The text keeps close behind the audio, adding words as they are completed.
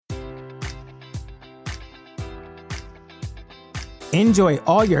Enjoy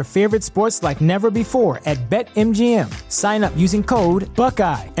all your favorite sports like never before at BetMGM. Sign up using code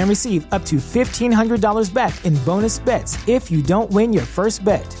Buckeye and receive up to $1,500 back in bonus bets if you don't win your first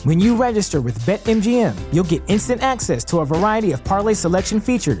bet. When you register with BetMGM, you'll get instant access to a variety of parlay selection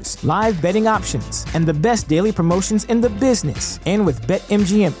features, live betting options, and the best daily promotions in the business. And with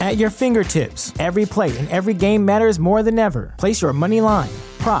BetMGM at your fingertips, every play and every game matters more than ever. Place your money line,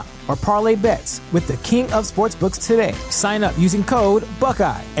 prop, or parlay bets with the king of sportsbooks today. Sign up using code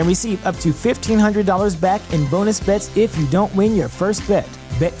Buckeye and receive up to $1,500 back in bonus bets if you don't win your first bet.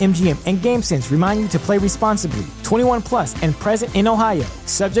 BetMGM and GameSense remind you to play responsibly. 21 plus and present in Ohio,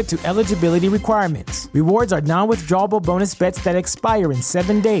 subject to eligibility requirements. Rewards are non-withdrawable bonus bets that expire in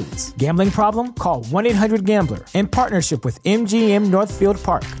 7 days. Gambling problem? Call 1-800-GAMBLER. In partnership with MGM Northfield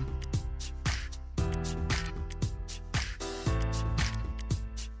Park.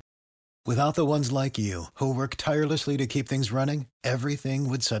 Without the ones like you, who work tirelessly to keep things running, everything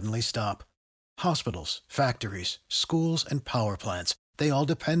would suddenly stop. Hospitals, factories, schools, and power plants, they all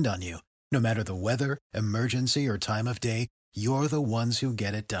depend on you. No matter the weather, emergency, or time of day, you're the ones who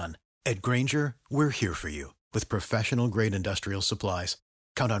get it done. At Grainger, we're here for you with professional-grade industrial supplies.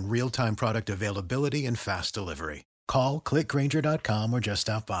 Count on real-time product availability and fast delivery. Call, click Grainger.com, or just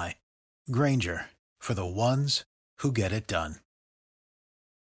stop by. Grainger, for the ones who get it done.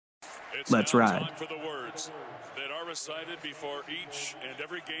 Let's ride. Time for the words that are recited before each and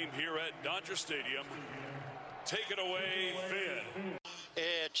every game here at Dodger Stadium. Take it away, Finn.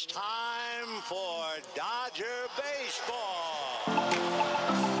 It's time for Dodger baseball.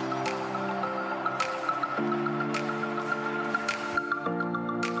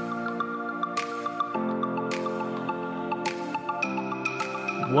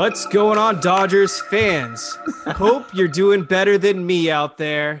 What's going on, Dodgers fans? Hope you're doing better than me out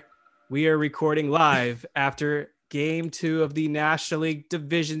there. We are recording live after Game 2 of the National League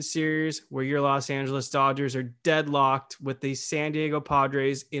Division Series, where your Los Angeles Dodgers are deadlocked with the San Diego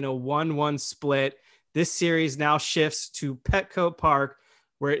Padres in a 1-1 split. This series now shifts to Petco Park,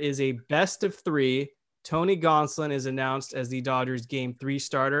 where it is a best of 3. Tony Gonsolin is announced as the Dodgers Game 3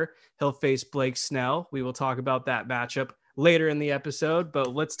 starter. He'll face Blake Snell. We will talk about that matchup later in the episode,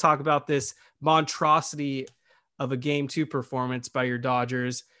 but let's talk about this monstrosity of a Game 2 performance by your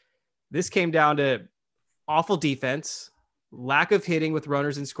Dodgers. This came down to awful defense, lack of hitting with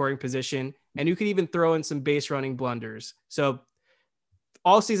runners in scoring position, and you could even throw in some base running blunders. So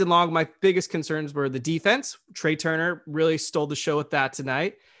all season long, my biggest concerns were the defense. Trey Turner really stole the show with that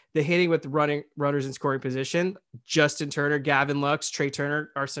tonight. The hitting with runners in scoring position, Justin Turner, Gavin Lux, Trey Turner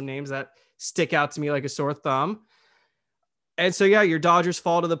are some names that stick out to me like a sore thumb. And so, yeah, your Dodgers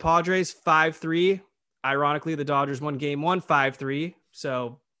fall to the Padres 5-3. Ironically, the Dodgers won Game 1 5-3.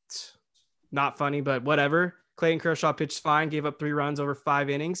 So not funny, but whatever. Clayton Kershaw pitched fine, gave up 3 runs over 5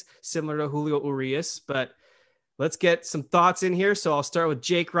 innings, similar to Julio Urias. But let's get some thoughts in here. So I'll start with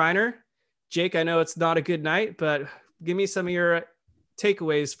Jake Reiner. Jake, I know it's not a good night, but give me some of your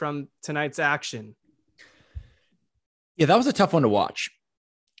takeaways from tonight's action. Yeah, that was a tough one to watch.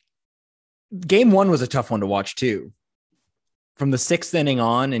 Game 1 was a tough one to watch too. From the 6th inning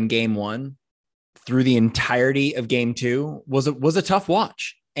on in Game 1 through the entirety of Game 2 was a tough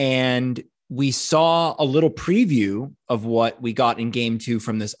watch. And we saw a little preview of what we got in Game 2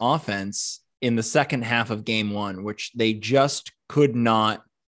 from this offense in the second half of Game 1, which they just could not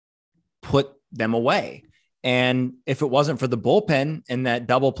put them away. And if it wasn't for the bullpen and that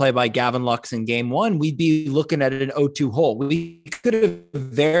double play by Gavin Lux in Game 1, we'd be looking at an 0-2 hole. We could have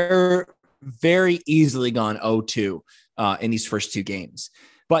very, very easily gone 0-2 in these first 2 games.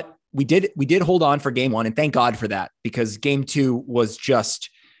 But we did hold on for Game 1, and thank God for that, because Game 2 was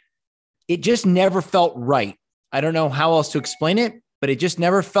it just never felt right. I don't know how else to explain it, but it just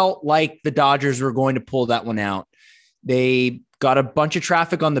never felt like the Dodgers were going to pull that one out. They got a bunch of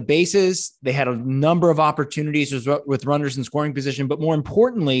traffic on the bases. They had a number of opportunities with runners in scoring position, but more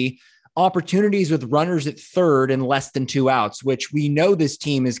importantly, opportunities with runners at third and less than 2 outs, which we know this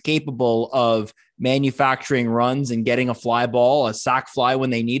team is capable of manufacturing runs and getting a fly ball, a sac fly when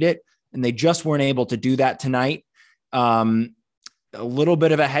they need it. And they just weren't able to do that tonight. A little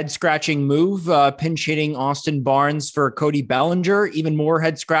bit of a head scratching move, pinch hitting Austin Barnes for Cody Bellinger, even more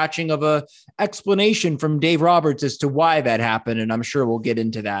head scratching of a explanation from Dave Roberts as to why that happened. And I'm sure we'll get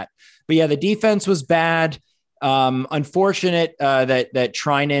into that, but yeah, the defense was bad. Unfortunate that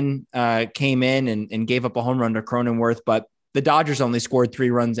Trinan came in and gave up a home run to Cronenworth, but the Dodgers only scored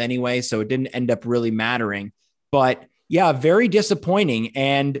 3 runs anyway, so it didn't end up really mattering. But yeah, very disappointing.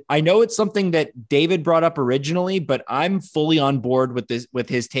 And I know it's something that David brought up originally, but I'm fully on board with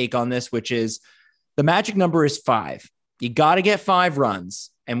his take on this, which is the magic number is 5. You got to get 5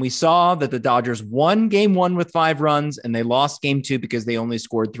 runs. And we saw that the Dodgers won game 1 with 5 runs and they lost game 2 because they only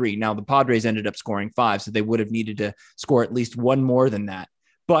scored 3. Now the Padres ended up scoring 5, so they would have needed to score at least 1 more than that.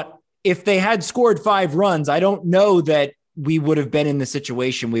 But if they had scored 5 runs, I don't know that we would have been in the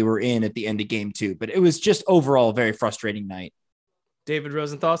situation we were in at the end of game 2. But it was just overall a very frustrating night. David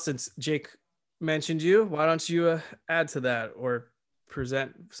Rosenthal, since Jake mentioned you, why don't you add to that or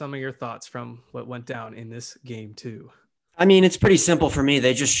present some of your thoughts from what went down in this game 2? I mean, it's pretty simple for me.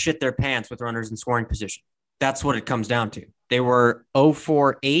 They just shit their pants with runners in scoring position. That's what it comes down to. They were 0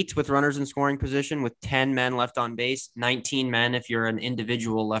 for 8 with runners in scoring position with 10 men left on base, 19 men if you're an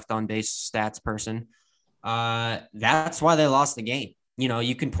individual left on base stats person. That's why they lost the game. You know,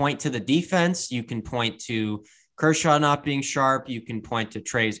 you can point to the defense. You can point to Kershaw not being sharp. You can point to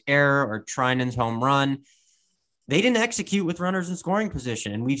Trey's error or Trinan's home run. They didn't execute with runners in scoring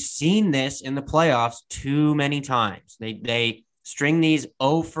position. And we've seen this in the playoffs too many times. They string these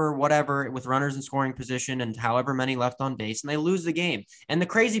 0 for whatever with runners in scoring position and however many left on base, and they lose the game. And the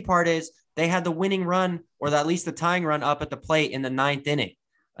crazy part is they had the winning run or at least the tying run up at the plate in the 9th inning.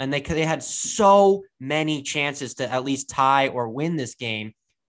 And they had so many chances to at least tie or win this game,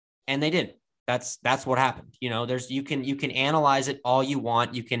 and they didn't. That's what happened. You know, you can analyze it all you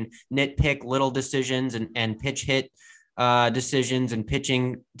want. You can nitpick little decisions and pitch hit decisions and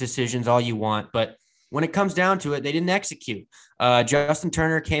pitching decisions all you want. But when it comes down to it, they didn't execute. Justin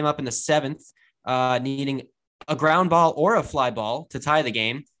Turner came up in the 7th, needing a ground ball or a fly ball to tie the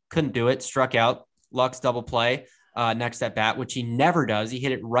game. Couldn't do it. Struck out. Lux double play next at bat, which he never does. He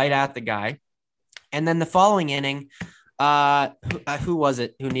hit it right at the guy. And then the following inning, who was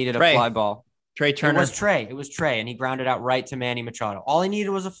it who needed a fly ball? Trey Turner. It was Trey, and he grounded out right to Manny Machado. All he needed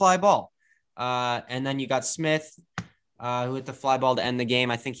was a fly ball. And then you got Smith, who hit the fly ball to end the game.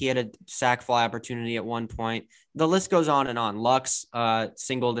 I think he had a sac fly opportunity at one point. The list goes on and on. Lux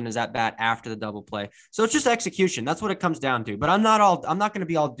singled in his at bat after the double play. So it's just execution. That's what it comes down to. But I'm not going to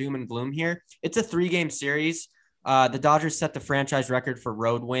be all doom and gloom here. It's a 3-game series. The Dodgers set the franchise record for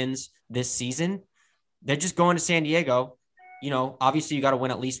road wins this season. They're just going to San Diego. You know, obviously you got to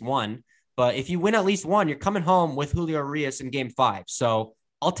win at least one. But if you win at least one, you're coming home with Julio Urias in game 5. So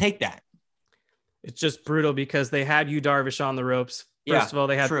I'll take that. It's just brutal because they had Yu Darvish on the ropes. First of all,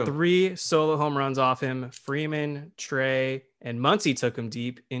 they had 3 solo home runs off him. Freeman, Trey, and Muncy took him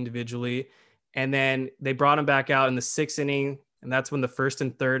deep individually. And then they brought him back out in the 6th inning. And that's when the 1st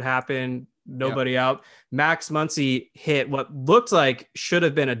and 3rd happened. Nobody out. Max Muncy hit what looked like should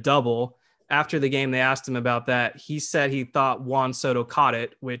have been a double. After the game, they asked him about that. He said he thought Juan Soto caught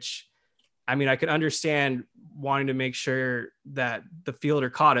it, which, I mean, I could understand wanting to make sure that the fielder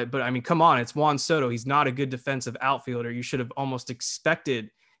caught it, but I mean, come on, it's Juan Soto. He's not a good defensive outfielder. You should have almost expected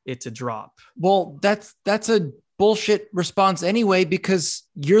it to drop. Well, that's a bullshit response anyway, because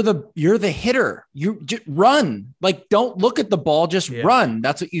you're the hitter. You just run. Like, don't look at the ball, just run.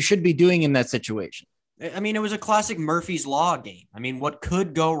 That's what you should be doing in that situation. I mean, it was a classic Murphy's Law game. I mean, what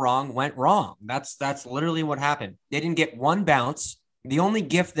could go wrong went wrong. That's literally what happened. They didn't get one bounce. The only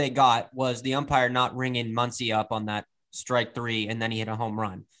gift they got was the umpire not ringing Muncy up on that strike 3, and then he hit a home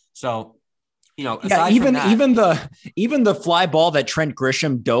run. So, you know, even the fly ball that Trent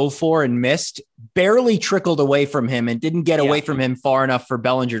Grisham dove for and missed barely trickled away from him and didn't get away from him far enough for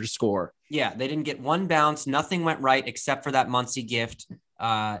Bellinger to score. Yeah, they didn't get one bounce. Nothing went right except for that Muncy gift.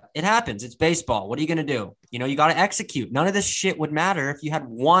 It happens. It's baseball. What are you going to do? You know, you got to execute. None of this shit would matter if you had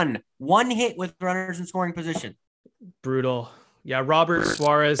one hit with runners in scoring position. Brutal. Yeah, Robert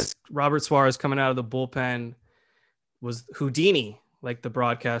Suarez coming out of the bullpen was Houdini, like the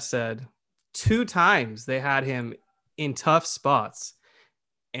broadcast said. 2 times they had him in tough spots.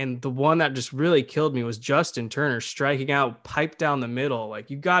 And the one that just really killed me was Justin Turner striking out, pipe down the middle.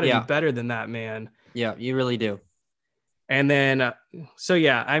 Like, you got to do better than that, man. Yeah, you really do. And then,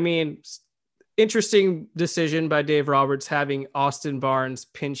 I mean, interesting decision by Dave Roberts having Austin Barnes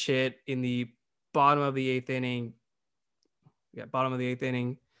pinch hit in the bottom of the 8th inning. Bottom of the 8th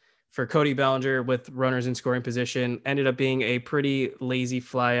inning for Cody Bellinger with runners in scoring position. Ended up being a pretty lazy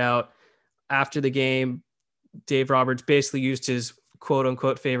fly out. After the game, Dave Roberts basically used his quote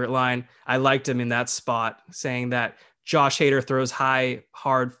unquote favorite line. I liked him in that spot, saying that Josh Hader throws high,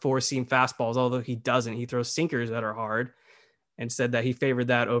 hard 4-seam fastballs, although he doesn't. He throws sinkers that are hard, and said that he favored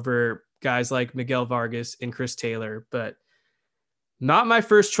that over guys like Miguel Vargas and Chris Taylor. But not my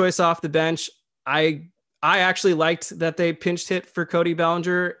first choice off the bench. I actually liked that they pinched hit for Cody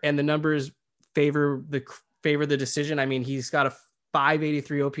Bellinger, and the numbers favor the decision. I mean, he's got a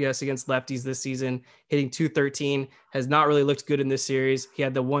 583 OPS against lefties this season, hitting .213, has not really looked good in this series. He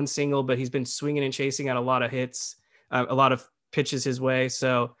had the one single, but he's been swinging and chasing at a lot of hits. a lot of pitches his way.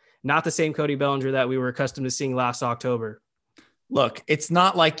 So not the same Cody Bellinger that we were accustomed to seeing last October. Look, it's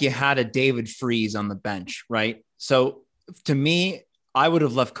not like you had a David Freese on the bench, right? So to me, I would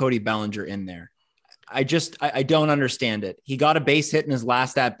have left Cody Bellinger in there. I don't understand it. He got a base hit in his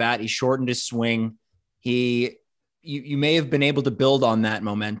last at bat. He shortened his swing. You may have been able to build on that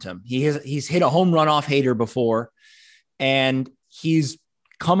momentum. He's hit a home run off Hader before, and he's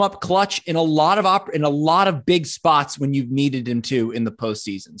come up clutch in a lot of big spots when you've needed him to in the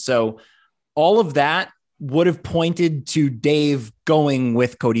postseason. So all of that would have pointed to Dave going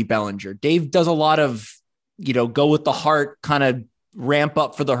with Cody Bellinger. Dave does a lot of, go with the heart, kind of ramp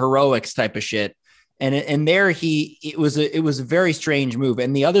up for the heroics type of shit. And there it was a very strange move.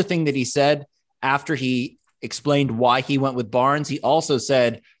 And the other thing that he said after he explained why he went with Barnes, he also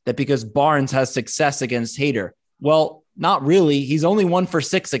said that because Barnes has success against Hader. Well, not really. He's only 1 for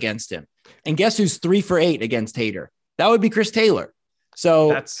 6 against him. And guess who's 3 for 8 against Hader? That would be Chris Taylor. So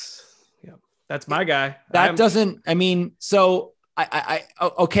that's my guy. So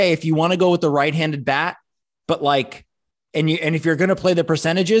okay, if you want to go with the right-handed bat, but and if you're going to play the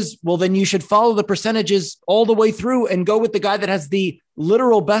percentages, well, then you should follow the percentages all the way through and go with the guy that has the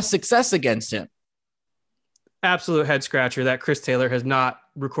literal best success against him. Absolute head scratcher that Chris Taylor has not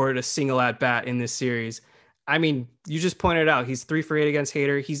recorded a single at bat in this series. I mean, you just pointed out he's 3 for 8 against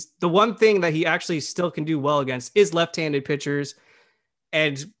Hader. He's the one thing that he actually still can do well against is left-handed pitchers.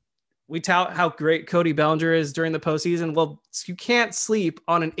 And we tout how great Cody Bellinger is during the postseason. Well, you can't sleep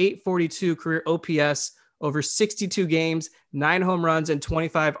on an 842 career OPS over 62 games, 9 home runs, and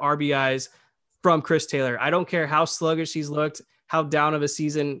 25 RBIs from Chris Taylor. I don't care how sluggish he's looked, how down of a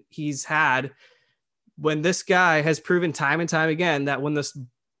season he's had. When this guy has proven time and time again that when the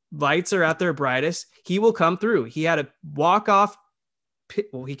lights are at their brightest, he will come through. He had a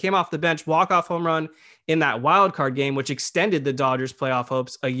he came off the bench, walk-off home run in that wild card game, which extended the Dodgers playoff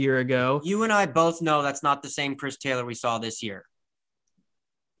hopes a year ago. You and I both know that's not the same Chris Taylor we saw this year.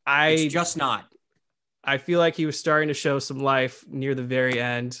 It's just not. I feel like he was starting to show some life near the very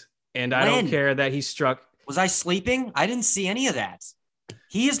end, and I don't care that he struck. Was I sleeping? I didn't see any of that.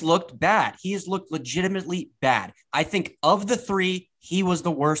 He has looked bad. He has looked legitimately bad. I think of the 3, he was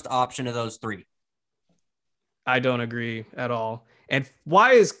the worst option of those 3. I don't agree at all. And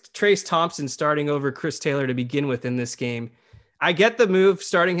why is Trace Thompson starting over Chris Taylor to begin with in this game? I get the move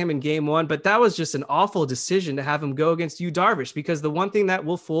starting him in game 1, but that was just an awful decision to have him go against Yu Darvish, because the one thing that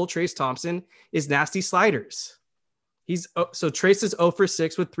will fool Trace Thompson is nasty sliders. So Trace is 0 for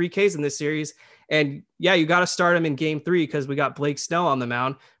 6 with 3 Ks in this series. And yeah, you got to start him in game 3 because we got Blake Snell on the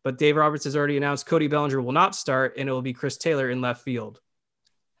mound, but Dave Roberts has already announced Cody Bellinger will not start, and it will be Chris Taylor in left field.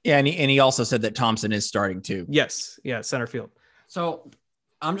 Yeah. And he also said that Thompson is starting too. Yes. Yeah. Center field. So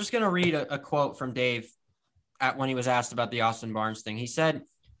I'm just going to read a quote from Dave when he was asked about the Austin Barnes thing. He said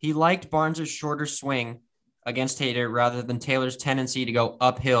he liked Barnes' shorter swing against Hader rather than Taylor's tendency to go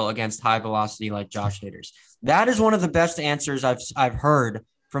uphill against high velocity like Josh Hader's. That is one of the best answers I've heard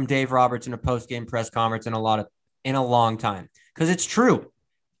from Dave Roberts in a post-game press conference in a long time, because it's true.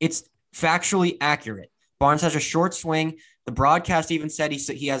 It's factually accurate. Barnes has a short swing. The broadcast even said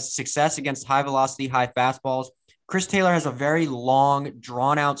he has success against high velocity, high fastballs. Chris Taylor has a very long,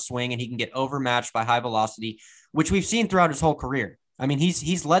 drawn-out swing, and he can get overmatched by high velocity, which we've seen throughout his whole career. I mean,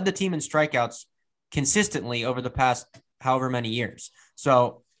 he's led the team in strikeouts consistently over the past however many years.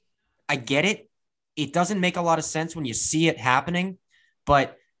 So I get it. It doesn't make a lot of sense when you see it happening,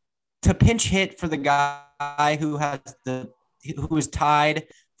 but to pinch hit for the guy who is tied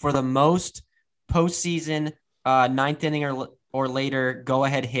for the most postseason ninth inning or later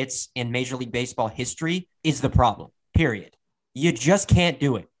go-ahead hits in Major League Baseball history is the problem, period. You just can't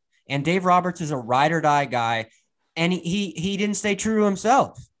do it. And Dave Roberts is a ride-or-die guy, and he didn't stay true to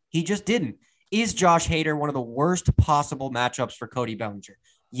himself. He just didn't. Is Josh Hader one of the worst possible matchups for Cody Bellinger?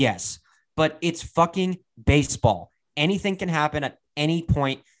 Yes, but it's fucking baseball. Anything can happen at any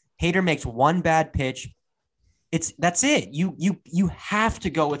point. Hader makes one bad pitch. That's it. You have to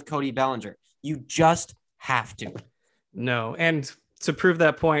go with Cody Bellinger. You just have to. No, and to prove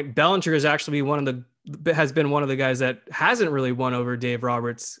that point, Bellinger has actually been one of the guys that hasn't really won over Dave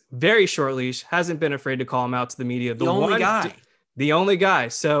Roberts. Very short leash, hasn't been afraid to call him out to the media. The only guy.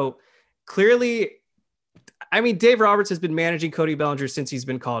 So clearly, I mean, Dave Roberts has been managing Cody Bellinger since he's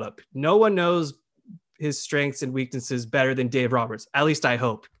been called up. No one knows his strengths and weaknesses better than Dave Roberts. At least I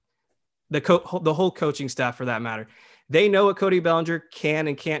hope. The whole coaching staff, for that matter. They know what Cody Bellinger can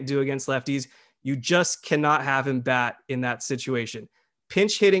and can't do against lefties. You just cannot have him bat in that situation.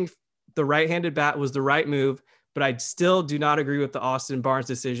 Pinch hitting the right-handed bat was the right move, but I still do not agree with the Austin Barnes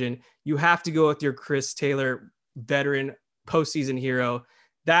decision. You have to go with your Chris Taylor veteran postseason hero.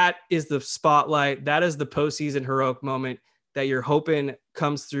 That is the spotlight. That is the postseason heroic moment that you're hoping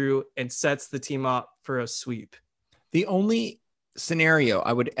comes through and sets the team up for a sweep. The only scenario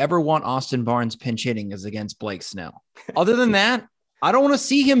I would ever want Austin Barnes pinch hitting is against Blake Snell. Other than that, I don't want to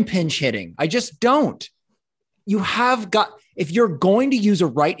see him pinch hitting. I just don't. You have got, if you're going to use a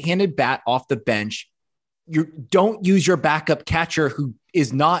right-handed bat off the bench, you don't use your backup catcher who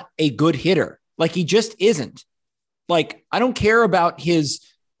is not a good hitter. Like, he just isn't. Like, I don't care about his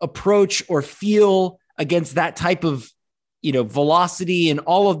approach or feel against that type of, velocity and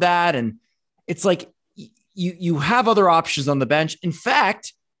all of that. And it's like, you have other options on the bench. In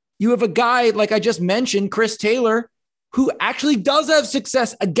fact, you have a guy, like I just mentioned, Chris Taylor, who actually does have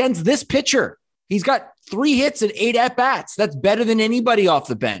success against this pitcher. He's got 3 hits and 8 at-bats. That's better than anybody off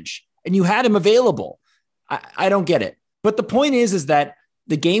the bench. And you had him available. I don't get it. But the point is that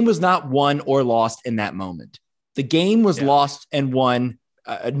the game was not won or lost in that moment. The game was lost and won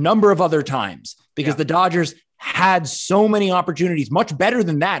a number of other times because the Dodgers had so many opportunities, much better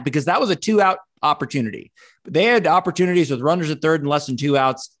than that, because that was a 2-out opportunity. But they had opportunities with runners at third and less than 2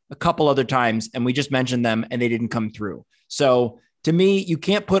 outs a couple other times, and we just mentioned them, and they didn't come through. So to me, you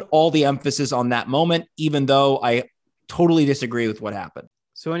can't put all the emphasis on that moment, even though I totally disagree with what happened.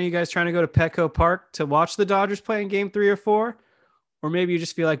 So any of you guys trying to go to Petco Park to watch the Dodgers play in game 3 or 4? Or maybe you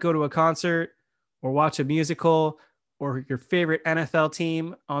just feel like go to a concert or watch a musical or your favorite NFL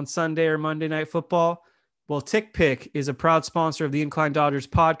team on Sunday or Monday Night Football? Well, TickPick is a proud sponsor of the Incline Dodgers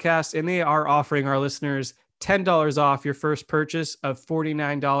podcast, and they are offering our listeners $10 off your first purchase of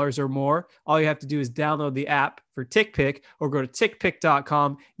 $49 or more. All you have to do is download the app for TickPick or go to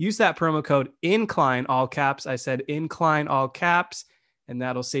tickpick.com. Use that promo code INCLINE, all caps. I said INCLINE, all caps, and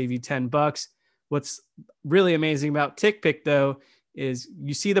that'll save you $10. What's really amazing about TickPick, though, is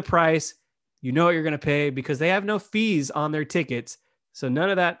you see the price, you know what you're going to pay because they have no fees on their tickets. So none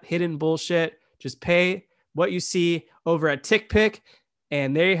of that hidden bullshit. Just pay what you see over at TickPick,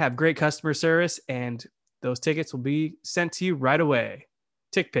 and they have great customer service, and those tickets will be sent to you right away.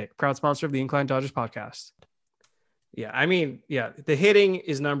 TickPick, proud sponsor of the Incline Dodgers podcast. The hitting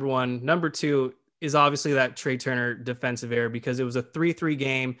is number one. Number two is obviously that Trey Turner defensive error because it was a 3-3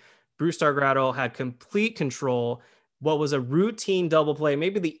 game. Bruce Dargrattle had complete control. What was a routine double play,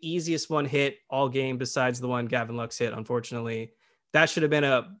 maybe the easiest one hit all game besides the one Gavin Lux hit, unfortunately. That should have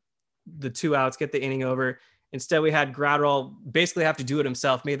been the 2 outs, get the inning over. Instead, we had Gratterall basically have to do it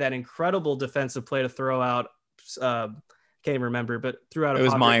himself, made that incredible defensive play to throw out, can't even remember, but threw out. It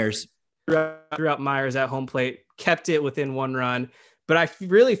was Myers. Threw out Myers at home plate, kept it within 1 run. But I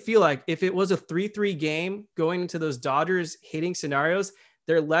really feel like if it was a 3-3 game going into those Dodgers hitting scenarios,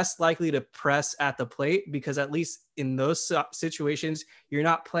 they're less likely to press at the plate because at least in those situations, you're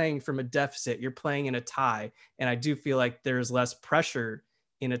not playing from a deficit. You're playing in a tie. And I do feel like there's less pressure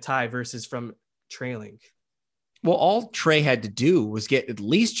in a tie versus from trailing. Well, all Trey had to do was get at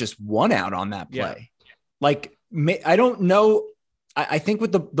least just 1 out on that play. Yeah. Like, I don't know. I think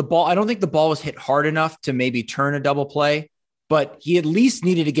with the ball, I don't think the ball was hit hard enough to maybe turn a double play, but he at least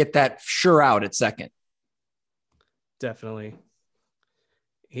needed to get that sure out at second. Definitely.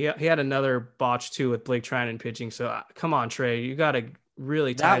 He had another botch too with Blake Trinan pitching. So come on, Trey, you got to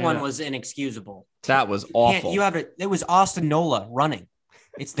really. That one was inexcusable. That was awful. It was Austin Nola running.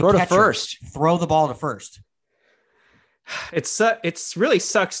 It's the throw catcher. To first. Throw the ball to first. It's really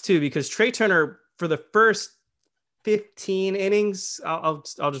sucks too because Trey Turner for the first 15 innings, I'll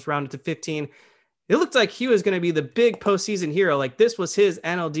just round it to 15. It looked like he was going to be the big postseason hero. Like this was his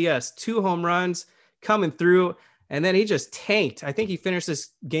NLDS, 2 home runs coming through. And then he just tanked. I think he finished this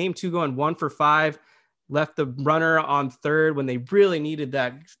game 2 going 1 for 5, left the runner on third when they really needed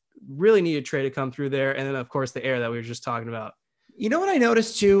Trey to come through there. And then of course the error that we were just talking about. You know what I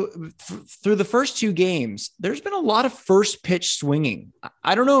noticed too, through the first 2 games, there's been a lot of first pitch swinging.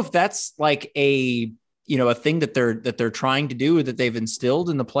 I don't know if that's like a thing that they're trying to do or that they've instilled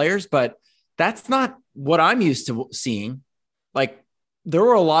in the players, but that's not what I'm used to seeing. Like there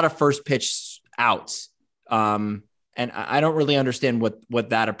were a lot of first pitch outs. And I don't really understand what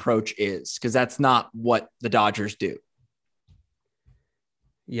that approach is because that's not what the Dodgers do.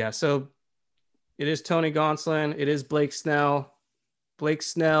 Yeah. So it is Tony Gonsolin. It is Blake Snell. Blake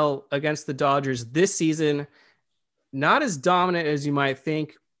Snell against the Dodgers this season, not as dominant as you might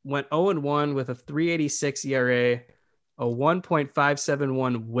think, went 0-1 with a 3.86 ERA, a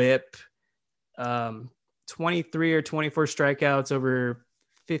 1.571 whip, 23 or 24 strikeouts over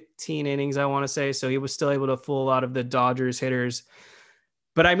 15 innings, I want to say. So he was still able to fool a lot of the Dodgers hitters.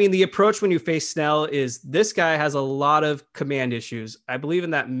 But I mean, the approach when you face Snell is this guy has a lot of command issues. I believe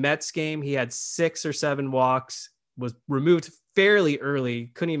in that Mets game, he had 6 or 7 walks, was removed fairly early,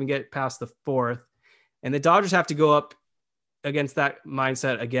 couldn't even get past the 4th. And the Dodgers have to go up against that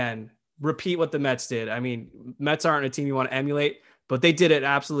mindset again, repeat what the Mets did. I mean, Mets aren't a team you want to emulate, but they did it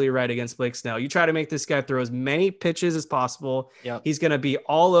absolutely right against Blake Snell. You try to make this guy throw as many pitches as possible. Yep. He's going to be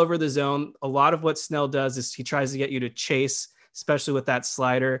all over the zone. A lot of what Snell does is he tries to get you to chase, especially with that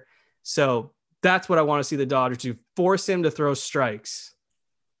slider. So that's what I want to see the Dodgers do. Force him to throw strikes.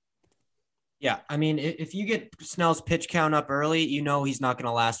 Yeah. I mean, if you get Snell's pitch count up early, he's not going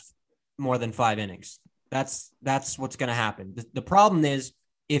to last more than 5 innings. That's what's going to happen. The problem is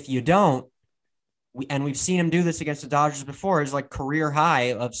if you don't, we've seen him do this against the Dodgers before, is like career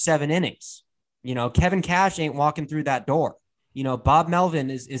high of 7 innings. Kevin Cash ain't walking through that door. Bob Melvin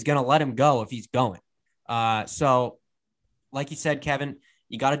is going to let him go if he's going. So like you said, Kevin,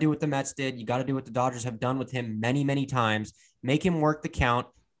 you got to do what the Mets did. You got to do what the Dodgers have done with him many, many times. Make him work the count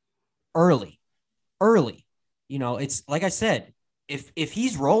early. It's like I said, if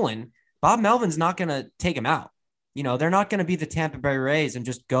he's rolling, Bob Melvin's not going to take him out. They're not going to be the Tampa Bay Rays and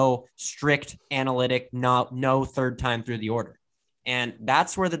just go strict analytic, no third time through the order. And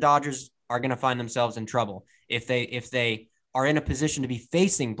that's where the Dodgers are going to find themselves in trouble if they are in a position to be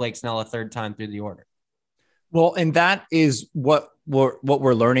facing Blake Snell a third time through the order. Well, and that is what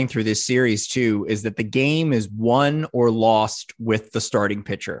we're learning through this series too, is that the game is won or lost with the starting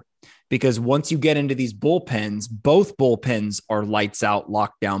pitcher. Because once you get into these bullpens, both bullpens are lights out,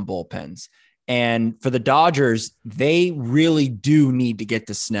 lockdown bullpens. And for the Dodgers, they really do need to get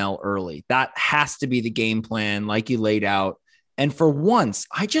to Snell early. That has to be the game plan, like you laid out. And for once,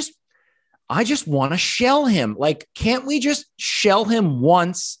 I just want to shell him. Like, can't we just shell him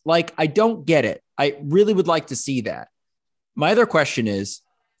once? Like, I don't get it. I really would like to see that. My other question is,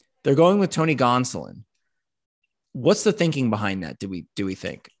 they're going with Tony Gonsolin. What's the thinking behind that? Do we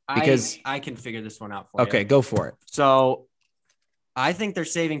think? Because I can figure this one out for you. Okay, go for it. So I think they're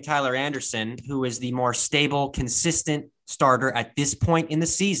saving Tyler Anderson, who is the more stable, consistent starter at this point in the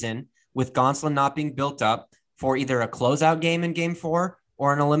season, with Gonsolin not being built up, for either a closeout game in Game 4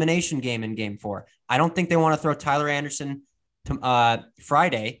 or an elimination game in Game 4. I don't think they want to throw Tyler Anderson to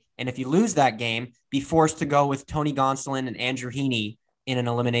Friday, and if you lose that game, be forced to go with Tony Gonsolin and Andrew Heaney in an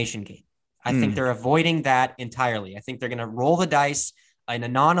elimination game. I think they're avoiding that entirely. I think they're going to roll the dice in a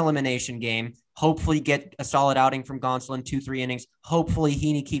non-elimination game, hopefully get a solid outing from Gonsolin, 2-3 innings. Hopefully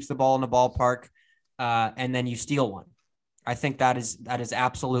Heaney keeps the ball in the ballpark, and then you steal one. I think that is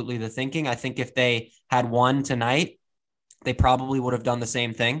absolutely the thinking. I think if they had won tonight, they probably would have done the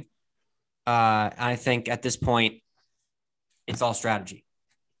same thing. I think at this point, it's all strategy.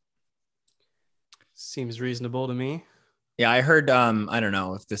 Seems reasonable to me. Yeah, I heard. I don't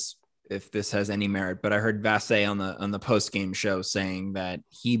know if this has any merit, but I heard Vassay on the post game show saying that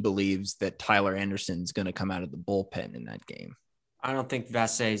he believes that Tyler Anderson's going to come out of the bullpen in that game. I don't think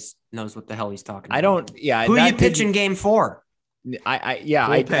Vassay knows what the hell he's talking about. I don't. Yeah, who are you pitching Game 4? I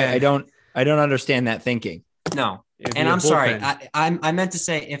don't understand that thinking. No, and I'm sorry. I meant to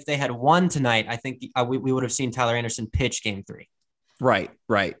say if they had won tonight, I think we would have seen Tyler Anderson pitch Game 3. Right.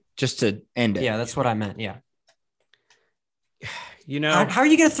 Just to end it. Yeah, that's what I meant. Yeah. How are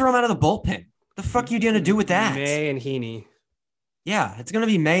you going to throw him out of the bullpen? What the fuck are you going to do with that? May and Heaney. Yeah, it's going to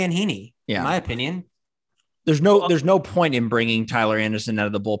be May and Heaney, in my opinion. There's no point in bringing Tyler Anderson out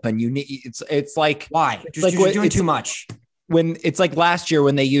of the bullpen. You need it's like why? You're doing too much. When it's like last year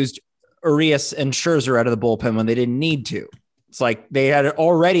when they used Urias and Scherzer out of the bullpen when they didn't need to. It's like they had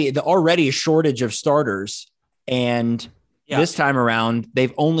already a shortage of starters, and this time around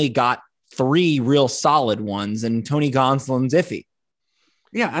they've only got 3 real solid ones, and Tony Gonsolin's iffy.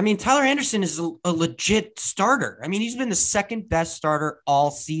 Yeah, I mean, Tyler Anderson is a legit starter. I mean, he's been the second best starter all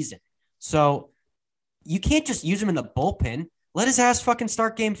season. So you can't just use him in the bullpen. Let his ass fucking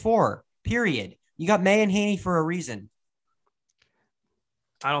start Game 4, period. You got May and Heaney for a reason.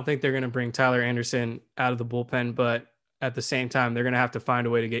 I don't think they're going to bring Tyler Anderson out of the bullpen, but at the same time, they're going to have to find a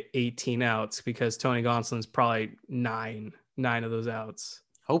way to get 18 outs because Tony Gonsolin's probably nine of those outs.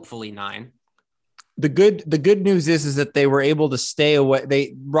 Hopefully 9. The good news is that they were able to stay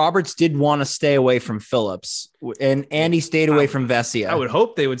away. Roberts did want to stay away from Phillips, and Andy stayed away from Vesia. I would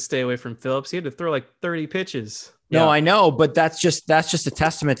hope they would stay away from Phillips. He had to throw like 30 pitches. No, I know, but that's just a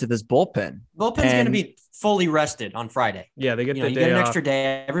testament to this bullpen. Bullpen's going to be fully rested on Friday. Yeah, they get the day you get an off. extra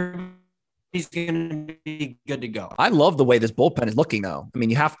day. Everybody's going to be good to go. I love the way this bullpen is looking, though. I mean,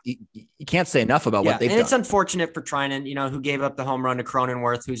 you can't say enough about what they've done. And it's unfortunate for Trinan, who gave up the home run to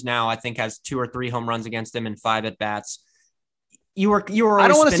Cronenworth, who's now I think has 2 or 3 home runs against him and 5 at bats. You were. I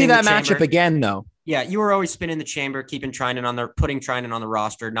don't want to see that chamber. matchup again, though. Yeah, you were always spinning the chamber, putting Trinan on the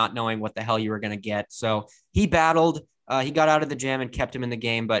roster, not knowing what the hell you were going to get. So he battled. He got out of the jam and kept him in the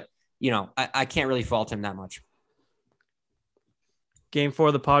game, but I can't really fault him that much. Game 4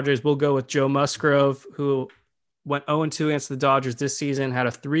 of the Padres, we'll go with Joe Musgrove, who went 0-2 against the Dodgers this season, had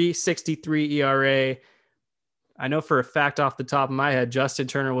a 3.63 ERA. I know for a fact off the top of my head, Justin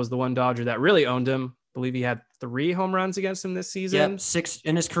Turner was the one Dodger that really owned him. I believe he had 3 home runs against him this season. Yep, 6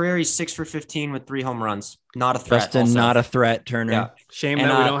 in his career. He's 6 for 15 with 3 home runs. Not a threat. Justin, also. not a threat, Turner. Yeah. Shame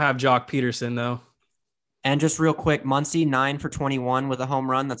that we don't have Jock Peterson, though. And just real quick, Muncy, 9 for 21 with a home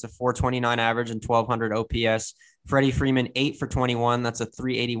run. That's a 429 average and 1,200 OPS. Freddie Freeman, 8 for 21. That's a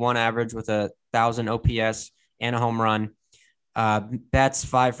 381 average with a 1,000 OPS and a home run. Betts,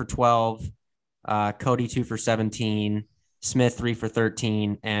 5 for 12. Cody, 2 for 17. Smith, 3 for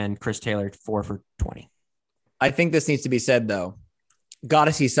 13. And Chris Taylor, 4 for 20. I think this needs to be said, though. Got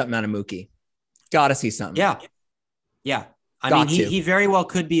to see something out of Mookie. Got to see something. Yeah. I mean, he very well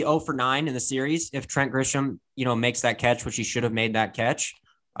could be 0 for 9 in the series if Trent Grisham, makes that catch, which he should have made that catch.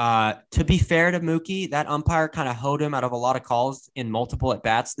 To be fair to Mookie, that umpire kind of hoed him out of a lot of calls in multiple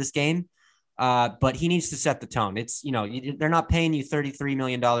at-bats this game. But he needs to set the tone. It's, they're not paying you $33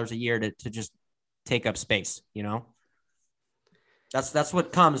 million a year to just take up space, That's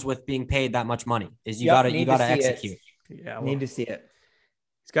what comes with being paid that much money is you gotta execute. Yeah, need to see it.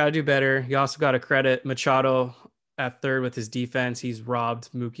 He's got to do better. You also got to credit Machado at third with his defense. He's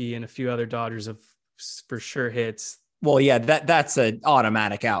robbed Mookie and a few other Dodgers of for sure hits. Well, yeah, that's an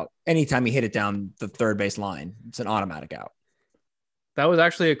automatic out. Anytime you hit it down the third base line, it's an automatic out. That was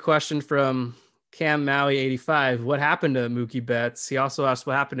actually a question from Cam Maui 85. What happened to Mookie Betts? He also asked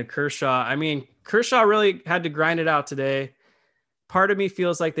what happened to Kershaw. I mean, Kershaw really had to grind it out today. Part of me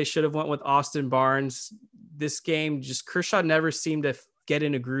feels like they should have went with Austin Barnes. This game, just Kershaw never seemed to get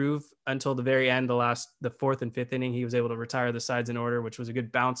in a groove until the very end, the 4th and 5th inning. He was able to retire the sides in order, which was a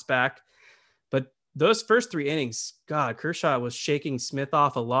good bounce back. But those first 3 innings, God, Kershaw was shaking Smith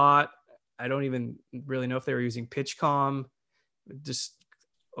off a lot. I don't even really know if they were using pitch calm. Just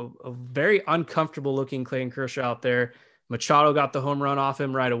a very uncomfortable looking Clayton Kershaw out there. Machado got the home run off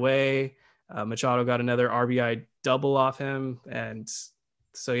him right away. Machado got another RBI double off him. And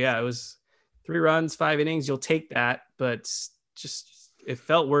so, yeah, it was 3 runs, 5 innings. You'll take that, but just, it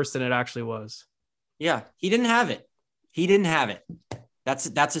felt worse than it actually was. Yeah. He didn't have it.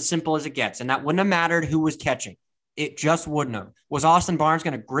 That's as simple as it gets. And that wouldn't have mattered who was catching. It just wouldn't have. Was Austin Barnes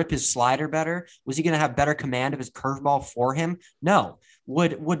going to grip his slider better? Was he going to have better command of his curveball for him? No.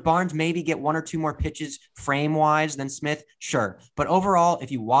 Would Barnes maybe get 1 or 2 more pitches frame wise than Smith? Sure. But overall,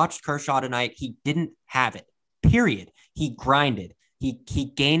 if you watched Kershaw tonight, he didn't have it, period. He grinded. He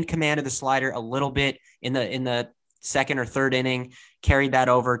gained command of the slider a little bit in the second or third inning, carried that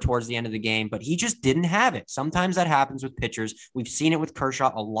over towards the end of the game, but he just didn't have it. Sometimes that happens with pitchers. We've seen it with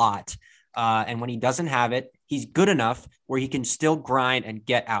Kershaw a lot. And when he doesn't have it, he's good enough where he can still grind and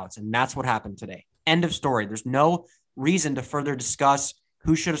get outs. And that's what happened today. End of story. There's no reason to further discuss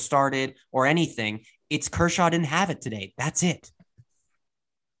who should have started or anything. It's Kershaw didn't have it today. That's it.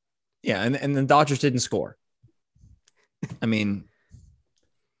 Yeah. And the Dodgers didn't score. I mean,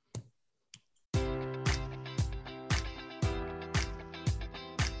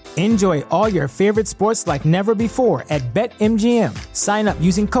 Enjoy all your favorite sports like never before at BetMGM. Sign up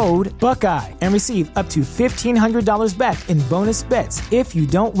using code Buckeye and receive up to $1,500 back in bonus bets if you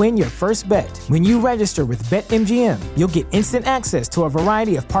don't win your first bet. When you register with BetMGM, you'll get instant access to a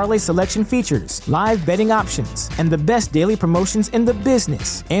variety of parlay selection features, live betting options, and the best daily promotions in the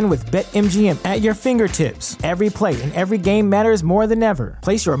business. And with BetMGM at your fingertips, every play and every game matters more than ever.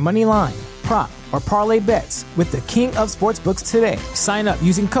 Place your money line, prop, or parlay bets with the king of sportsbooks today. Sign up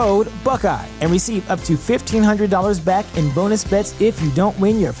using code Buckeye and receive up to $1,500 back in bonus bets if you don't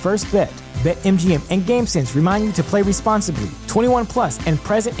win your first bet. BetMGM and GameSense remind you to play responsibly. 21 plus and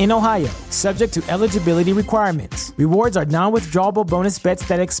present in Ohio, subject to eligibility requirements. Rewards are non-withdrawable bonus bets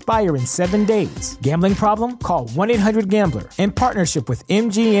that expire in 7 days. Gambling problem? Call 1-800-GAMBLER in partnership with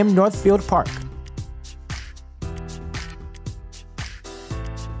MGM Northfield Park.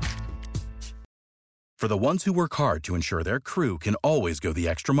 For the ones who work hard to ensure their crew can always go the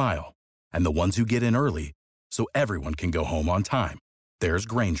extra mile, and the ones who get in early so everyone can go home on time, there's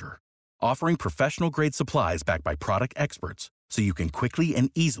Grainger, offering professional-grade supplies backed by product experts so you can quickly and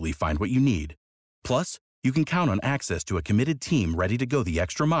easily find what you need. Plus, you can count on access to a committed team ready to go the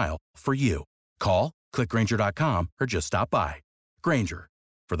extra mile for you. Call, click Grainger.com, or just stop by. Grainger,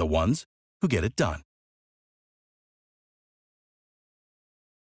 for the ones who get it done.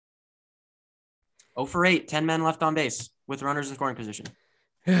 0 for 8, 10 men left on base with runners in scoring position.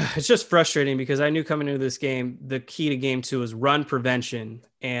 It's just frustrating because I knew coming into this game, the key to game 2 is run prevention.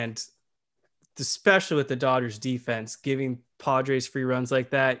 And especially with the Dodgers defense, giving Padres free runs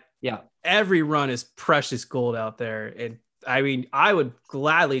like that. Yeah. Every run is precious gold out there. And I mean, I would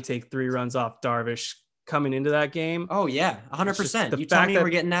gladly take 3 runs off Darvish coming into that game. Oh yeah. 100%. You tell me we're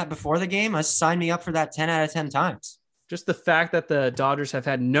getting that before the game. Sign me up for that 10 out of 10 times. Just the fact that the Dodgers have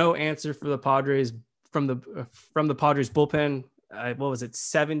had no answer for the Padres from the Padres bullpen. What was it?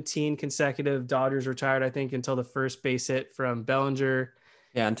 17 consecutive Dodgers retired, I think, until the first base hit from Bellinger.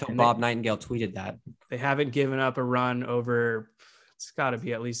 Yeah, until Bob Nightingale tweeted that. They haven't given up a run over, it's got to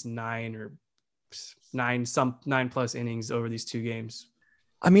be at least 9 plus innings over these 2 games.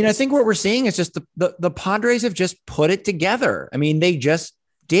 I mean, I think what we're seeing is just the Padres have just put it together. I mean, they just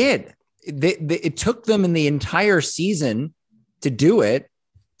did. It took them in the entire season to do it,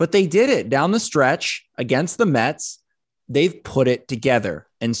 but they did it down the stretch against the Mets. They've put it together.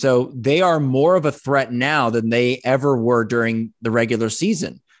 And so they are more of a threat now than they ever were during the regular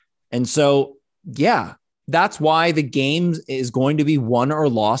season. And so, yeah, that's why the game is going to be won or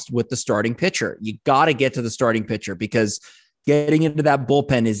lost with the starting pitcher. You got to get to the starting pitcher because getting into that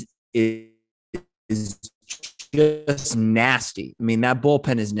bullpen is just nasty. I mean, that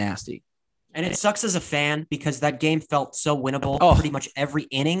bullpen is nasty. And it sucks as a fan because that game felt so winnable pretty much every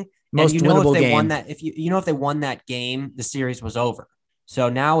inning. Most and if they game. won that, if they won that game, the series was over. So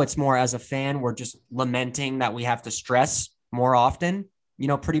now it's more as a fan, we're just lamenting that we have to stress more often.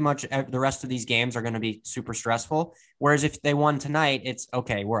 Pretty much the rest of these games are going to be super stressful. Whereas if they won tonight, it's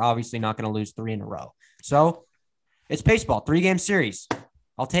okay. We're obviously not going to lose 3 in a row. So it's baseball, 3-game series.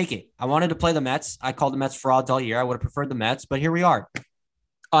 I'll take it. I wanted to play the Mets. I called the Mets frauds all year. I would have preferred the Mets, but here we are.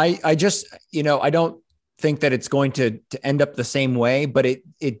 I just, I don't think that it's going to end up the same way, but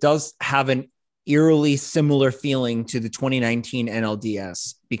it does have an eerily similar feeling to the 2019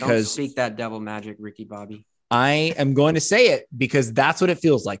 NLDS because don't speak that devil magic, Ricky Bobby. I am going to say it because that's what it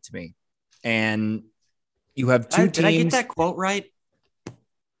feels like to me. And you have 2 teams. Did I get that quote right?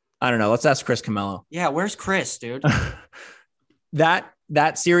 I don't know. Let's ask Chris Camello. Yeah. Where's Chris, dude?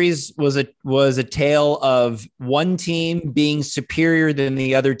 That series was a tale of one team being superior than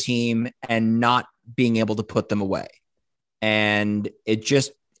the other team and not being able to put them away. And it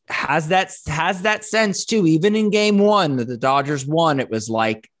just has that sense too. Even in game 1 that the Dodgers won, it was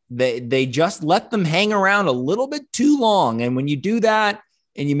like they just let them hang around a little bit too long. And when you do that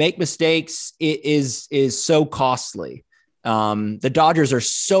and you make mistakes, it is so costly. The Dodgers are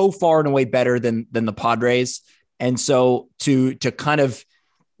so far and away better than the Padres. And so to kind of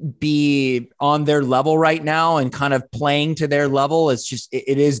be on their level right now and kind of playing to their level, it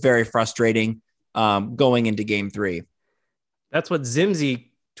is very frustrating going into game 3. That's what Zimzy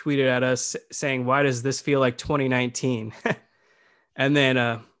tweeted at us saying, why does this feel like 2019? And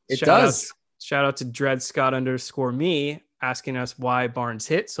then shout out to Dred Scott _ asking us why Barnes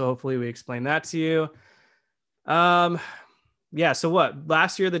hit. So hopefully we explain that to you. Yeah. So what?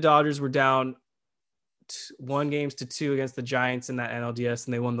 Last year, the Dodgers were down 1-2 against the Giants in that NLDS,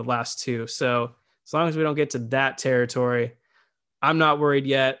 and they won the last 2. So as long as we don't get to that territory, I'm not worried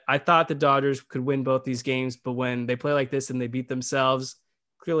yet. I thought the Dodgers could win both these games, but when they play like this and they beat themselves,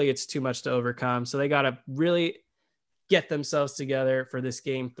 clearly it's too much to overcome. So they got to really get themselves together for this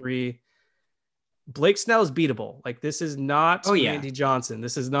game 3. Blake Snell is beatable. Like, this is not Randy Johnson.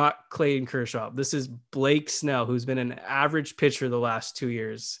 This is not Clayton Kershaw. This is Blake Snell, who's been an average pitcher the last 2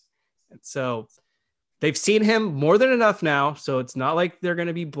 years. And so they've seen him more than enough now. So it's not like they're going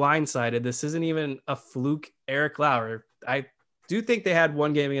to be blindsided. This isn't even a fluke Eric Lauer. I do think they had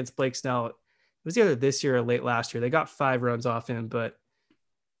one game against Blake Snell. It was either this year or late last year. They got 5 runs off him, but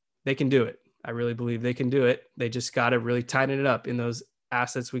they can do it. I really believe they can do it. They just got to really tighten it up in those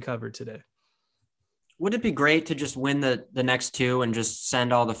assets we covered today. Would it be great to just win the next 2 and just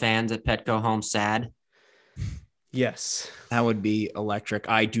send all the fans at Petco home sad? Yes. That would be electric.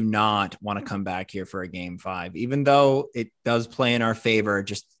 I do not want to come back here for a game 5, even though it does play in our favor.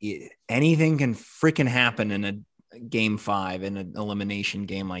 Just anything can freaking happen in a game 5 in an elimination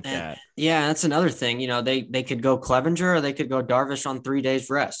game like that. Yeah, that's another thing. They could go Clevenger or they could go Darvish on 3 days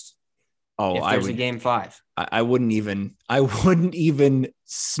rest. Oh, if there's a game 5. I wouldn't even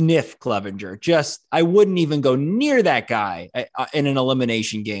sniff Clevenger. I wouldn't even go near that guy in an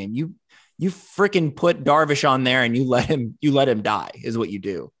elimination game. You freaking put Darvish on there and you let him die is what you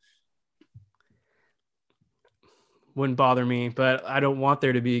do. Wouldn't bother me, but I don't want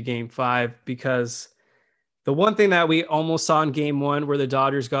there to be a game 5 because the one thing that we almost saw in game 1 where the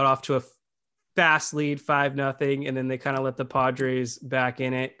Dodgers got off to a fast lead 5-0, and then they kind of let the Padres back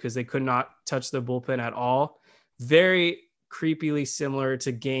in it because they could not touch the bullpen at all. Very creepily similar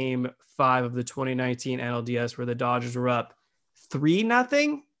to game 5 of the 2019 NLDS, where the Dodgers were up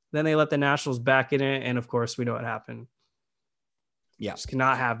 3-0. Then they let the Nationals back in it, and of course we know what happened. Yeah, just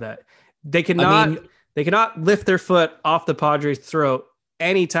cannot have that. They cannot lift their foot off the Padres' throat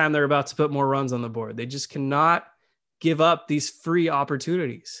anytime they're about to put more runs on the board. They just cannot give up these free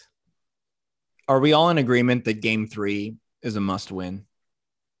opportunities. Are we all in agreement that game 3 is a must win?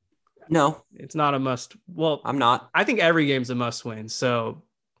 No, it's not a must. Well, I'm not. I think every game's a must win. So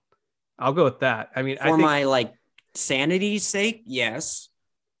I'll go with that. I mean, for my sanity's sake, yes.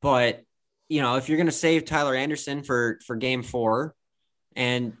 But, if you're going to save Tyler Anderson for game 4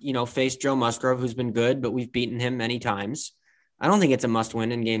 and, face Joe Musgrove, who's been good, but we've beaten him many times, I don't think it's a must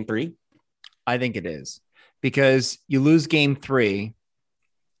win in game 3. I think it is, because you lose game 3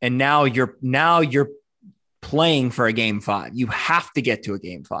 and now you're playing for a game 5. You have to get to a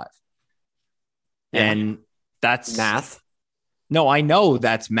game 5. Yeah. And that's math. No, I know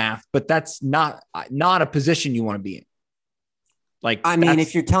that's math, but that's not a position you want to be in.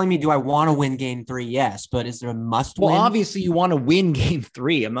 If you're telling me, do I want to win game 3? Yes, but is there a must win? Well, obviously you want to win game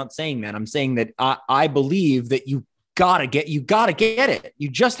 3. I'm not saying that. I'm saying that I believe that you gotta get it. You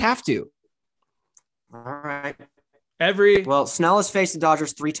just have to. All right. Snell has faced the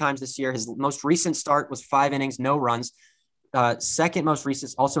Dodgers 3 times this year. His most recent start was 5 innings, no runs. Second most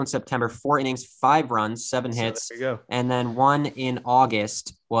recent, also in September, 4 innings, 5 runs, 7 hits. There you go. And then one in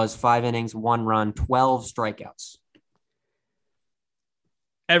August was 5 innings, 1 run, 12 strikeouts.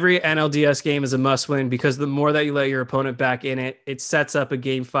 Every NLDS game is a must win, because the more that you let your opponent back in it, it sets up a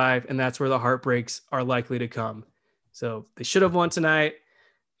game 5, and that's where the heartbreaks are likely to come. So they should have won tonight.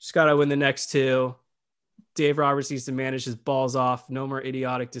 Just got to win the next 2. Dave Roberts needs to manage his balls off. No more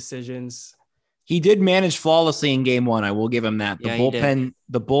idiotic decisions. He did manage flawlessly in game 1. I will give him that. Yeah,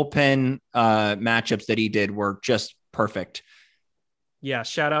 the bullpen matchups that he did were just perfect. Yeah.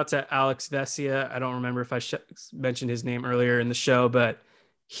 Shout out to Alex Vesia. I don't remember if I mentioned his name earlier in the show, but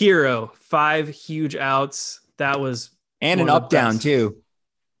hero, 5 huge outs. That was, and an up down too.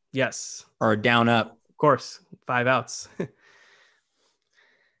 Yes. Or a down up. Of course. 5 outs.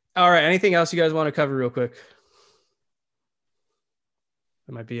 All right. Anything else you guys want to cover real quick?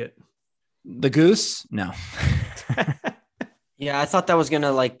 That might be it. The goose? No. Yeah, I thought that was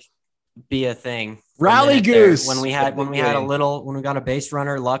gonna be a thing. Rally goose. When we got a base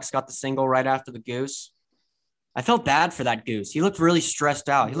runner, Lux got the single right after the goose. I felt bad for that goose. He looked really stressed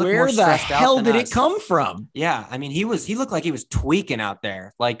out. He looked Where more the stressed hell out did than it come from? Yeah, I mean, he looked like he was tweaking out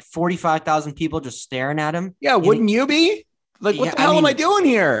there. 45,000 people just staring at him. Yeah, wouldn't you be? What the hell am I doing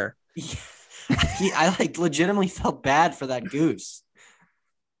here? I legitimately felt bad for that goose.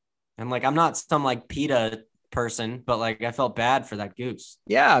 And I'm not some PETA person, but I felt bad for that goose.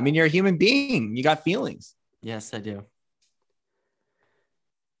 Yeah, I mean, you're a human being. You got feelings. Yes, I do.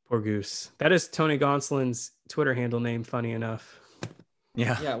 Poor goose. That is Tony Gonsolin's Twitter handle name, funny enough.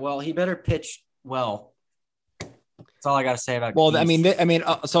 Yeah. Yeah, well, he better pitch well. That's all I got to say about Well,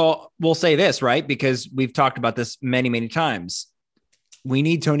 goose. So we'll say this, right? Because we've talked about this many, many times. We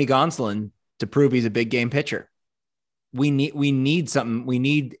need Tony Gonsolin to prove he's a big game pitcher. We need something. We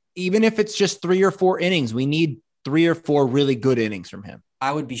need, even if it's just 3 or 4 innings, we need 3 or 4 really good innings from him.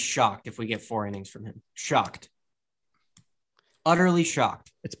 I would be shocked if we get 4 innings from him. Shocked. Utterly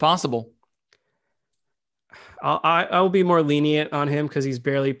shocked. It's possible. I'll be more lenient on him because he's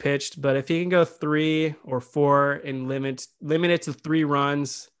barely pitched. But if he can go 3 or 4 and limit it to 3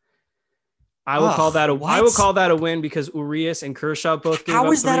 runs, I would call that a win, because Urias and Kershaw both gave up 3 runs.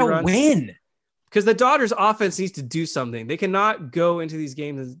 How is that a win? Because the Dodgers offense needs to do something. They cannot go into these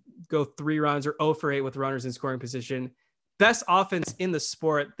games and go 3 runs or 0 for 8 with runners in scoring position. Best offense in the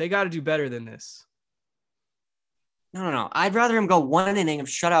sport. They got to do better than this. No. I'd rather him go 1 inning of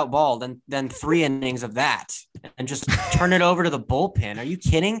shutout ball than 3 innings of that and just turn it over to the bullpen. Are you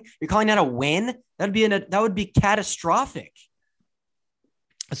kidding? You're calling that a win? That would be catastrophic.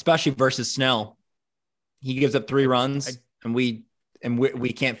 Especially versus Snell. He gives up 3 runs and we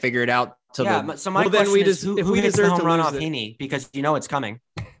can't figure it out. So my question is, who hits the home run off Heaney? Because it's coming.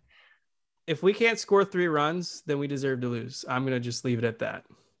 If we can't score 3 runs, then we deserve to lose. I'm going to just leave it at that.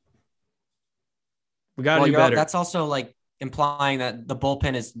 We got to do better. That's also implying that the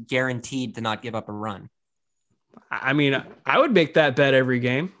bullpen is guaranteed to not give up a run. I mean, I would make that bet every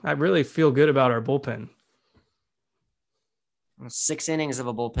game. I really feel good about our bullpen. 6 innings of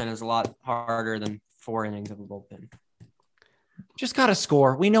a bullpen is a lot harder than 4 innings of a bullpen. Just got to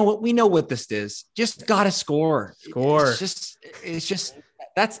score. We know what this is. Just got to score. Score. It's just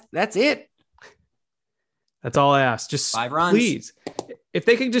that's it. That's all I ask. Just 5 runs. Please. If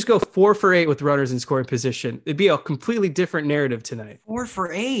they could just go 4 for 8 with runners in scoring position, it'd be a completely different narrative tonight. 4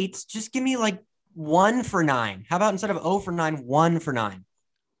 for 8? Just give me like 1 for 9. How about instead of 0 for 9, 1 for 9?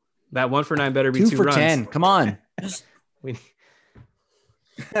 That 1 for 9 better be 2 2 for runs. 10. Come on.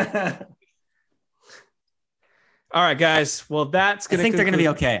 All right, guys. Well, that's going to. I think they're going to be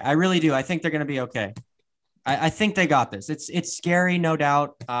okay. I really do. I think they're going to be okay. I think they got this. It's scary, no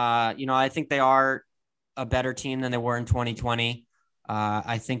doubt. I think they are a better team than they were in 2020.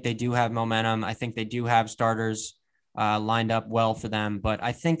 I think they do have momentum. I think they do have starters lined up well for them. But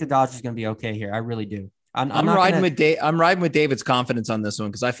I think the Dodgers are going to be okay here. I really do. I'm riding with David's confidence on this one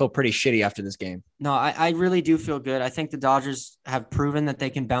because I feel pretty shitty after this game. No, I really do feel good. I think the Dodgers have proven that they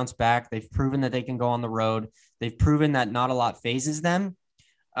can bounce back. They've proven that they can go on the road. They've proven that not a lot phases them.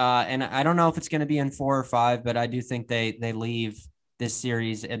 And I don't know if it's going to be in 4 or 5, but I do think they leave this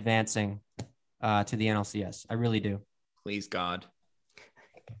series advancing to the NLCS. I really do. Please, God.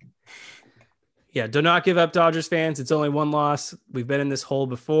 Yeah, do not give up, Dodgers fans. It's only 1 loss. We've been in this hole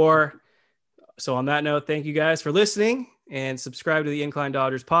before. So on that note, thank you guys for listening and subscribe to the Incline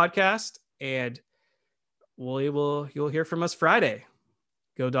Dodgers podcast. And you'll hear from us Friday.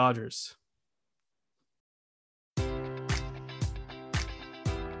 Go Dodgers.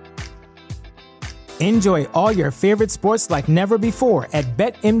 Enjoy all your favorite sports like never before at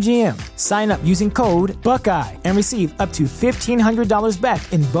BetMGM. Sign up using code Buckeye and receive up to $1,500 back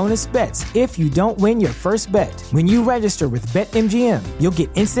in bonus bets if you don't win your first bet. When you register with BetMGM, you'll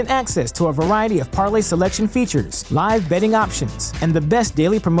get instant access to a variety of parlay selection features, live betting options, and the best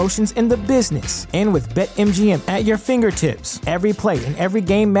daily promotions in the business. And with BetMGM at your fingertips, every play and every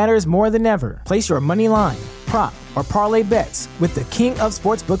game matters more than ever. Place your money line, prop, or parlay bets with the king of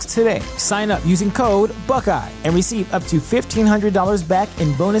sportsbooks today. Sign up using code Buckeye and receive up to $1,500 back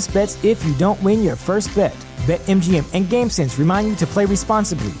in bonus bets if you don't win your first bet. BetMGM and GameSense remind you to play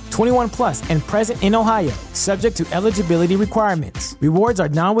responsibly. 21 plus and present in Ohio, subject to eligibility requirements. Rewards are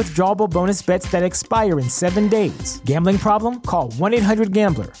non-withdrawable bonus bets that expire in 7 days. Gambling problem? Call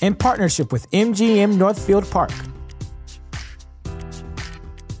 1-800-GAMBLER. In partnership with MGM Northfield Park.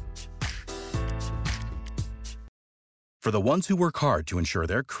 For the ones who work hard to ensure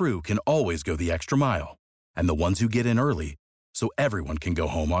their crew can always go the extra mile, and the ones who get in early so everyone can go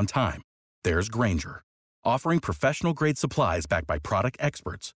home on time, there's Grainger, offering professional-grade supplies backed by product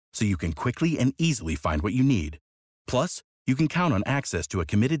experts so you can quickly and easily find what you need. Plus, you can count on access to a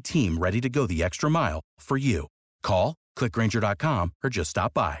committed team ready to go the extra mile for you. Call, click Grainger.com, or just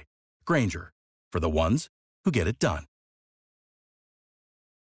stop by. Grainger, for the ones who get it done.